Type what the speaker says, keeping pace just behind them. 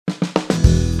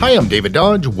Hi, I'm David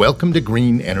Dodge. Welcome to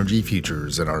Green Energy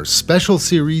Futures and our special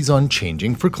series on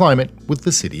changing for climate with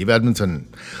the City of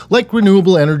Edmonton. Like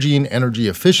renewable energy and energy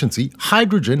efficiency,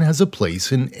 hydrogen has a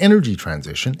place in energy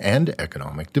transition and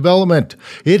economic development.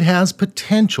 It has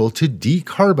potential to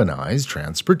decarbonize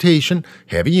transportation,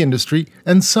 heavy industry,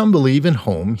 and some believe in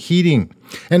home heating.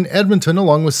 And Edmonton,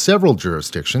 along with several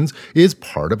jurisdictions, is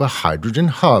part of a hydrogen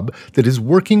hub that is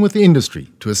working with industry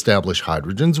to establish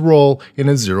hydrogen's role in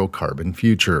a zero-carbon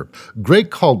future. Greg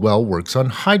Caldwell works on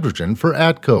hydrogen for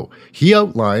ATCO. He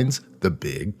outlines the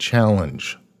big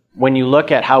challenge. When you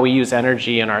look at how we use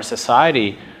energy in our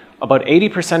society, about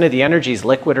 80% of the energy is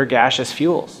liquid or gaseous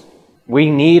fuels. We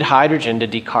need hydrogen to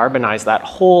decarbonize that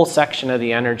whole section of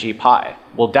the energy pie.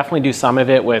 We'll definitely do some of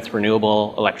it with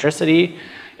renewable electricity,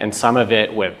 and some of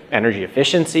it with energy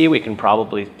efficiency. We can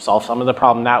probably solve some of the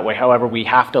problem that way. However, we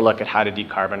have to look at how to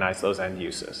decarbonize those end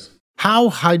uses. How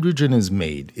hydrogen is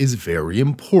made is very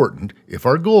important if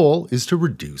our goal is to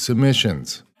reduce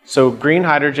emissions. So green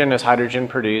hydrogen is hydrogen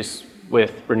produced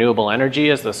with renewable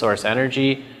energy as the source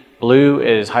energy. Blue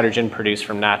is hydrogen produced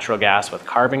from natural gas with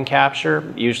carbon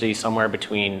capture. Usually somewhere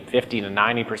between 50 to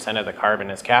 90% of the carbon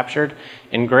is captured.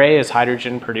 And gray is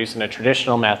hydrogen produced in a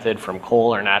traditional method from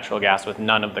coal or natural gas with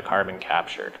none of the carbon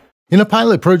captured. In a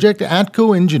pilot project,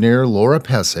 ATCO engineer Laura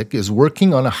Pesic is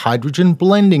working on a hydrogen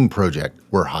blending project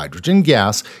where hydrogen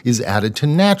gas is added to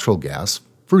natural gas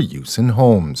for use in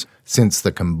homes. Since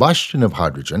the combustion of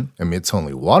hydrogen emits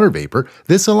only water vapor,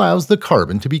 this allows the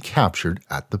carbon to be captured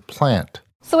at the plant.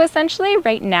 So essentially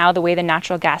right now, the way the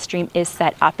natural gas stream is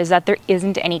set up is that there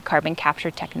isn't any carbon capture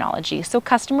technology. So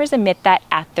customers emit that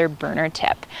at their burner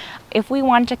tip. If we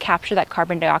want to capture that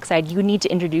carbon dioxide, you need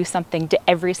to introduce something to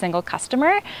every single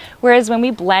customer. Whereas when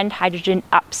we blend hydrogen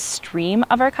upstream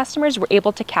of our customers, we're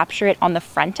able to capture it on the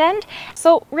front end.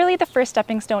 So really the first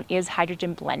stepping stone is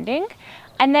hydrogen blending.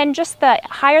 And then just the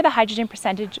higher the hydrogen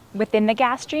percentage within the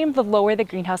gas stream, the lower the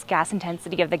greenhouse gas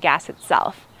intensity of the gas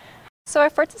itself. So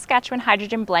our Fort Saskatchewan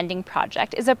Hydrogen Blending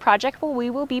Project is a project where we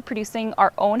will be producing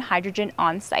our own hydrogen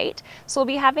on site. So we'll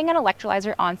be having an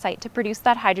electrolyzer on site to produce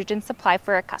that hydrogen supply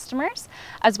for our customers,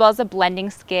 as well as a blending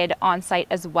skid on site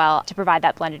as well to provide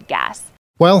that blended gas.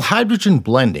 While hydrogen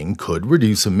blending could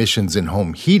reduce emissions in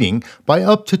home heating by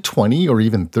up to 20 or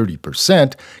even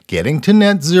 30%, getting to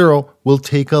net zero will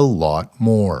take a lot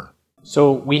more.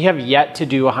 So we have yet to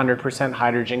do 100%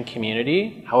 hydrogen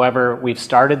community. However, we've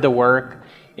started the work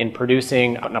in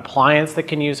producing an appliance that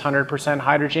can use 100%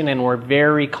 hydrogen, and we're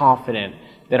very confident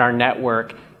that our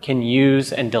network can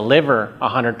use and deliver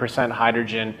 100%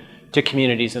 hydrogen to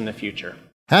communities in the future.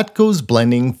 ATCO's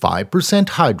blending 5%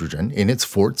 hydrogen in its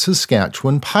Fort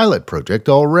Saskatchewan pilot project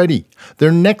already.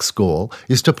 Their next goal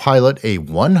is to pilot a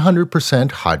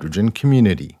 100% hydrogen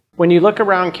community. When you look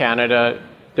around Canada,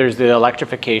 there's the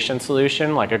electrification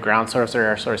solution, like a ground source or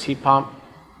air source heat pump.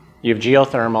 You have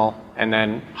geothermal, and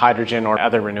then hydrogen or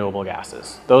other renewable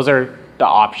gases. Those are the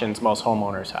options most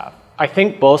homeowners have. I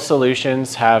think both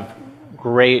solutions have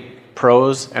great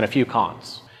pros and a few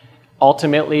cons.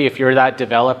 Ultimately, if you're that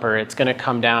developer, it's going to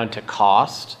come down to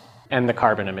cost and the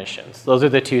carbon emissions. Those are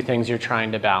the two things you're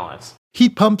trying to balance.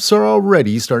 Heat pumps are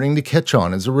already starting to catch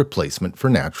on as a replacement for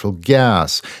natural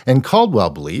gas, and Caldwell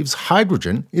believes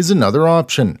hydrogen is another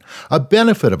option. A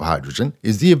benefit of hydrogen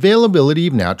is the availability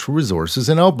of natural resources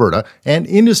in Alberta and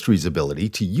industry's ability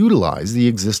to utilize the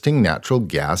existing natural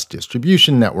gas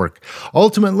distribution network.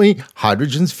 Ultimately,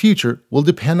 hydrogen's future will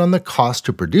depend on the cost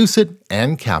to produce it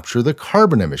and capture the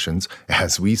carbon emissions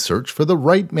as we search for the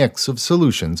right mix of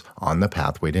solutions on the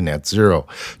pathway to net zero.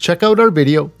 Check out our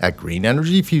video at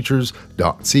GreenEnergyFutures.ca.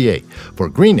 For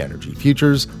Green Energy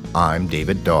Futures, I'm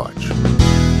David Dodge.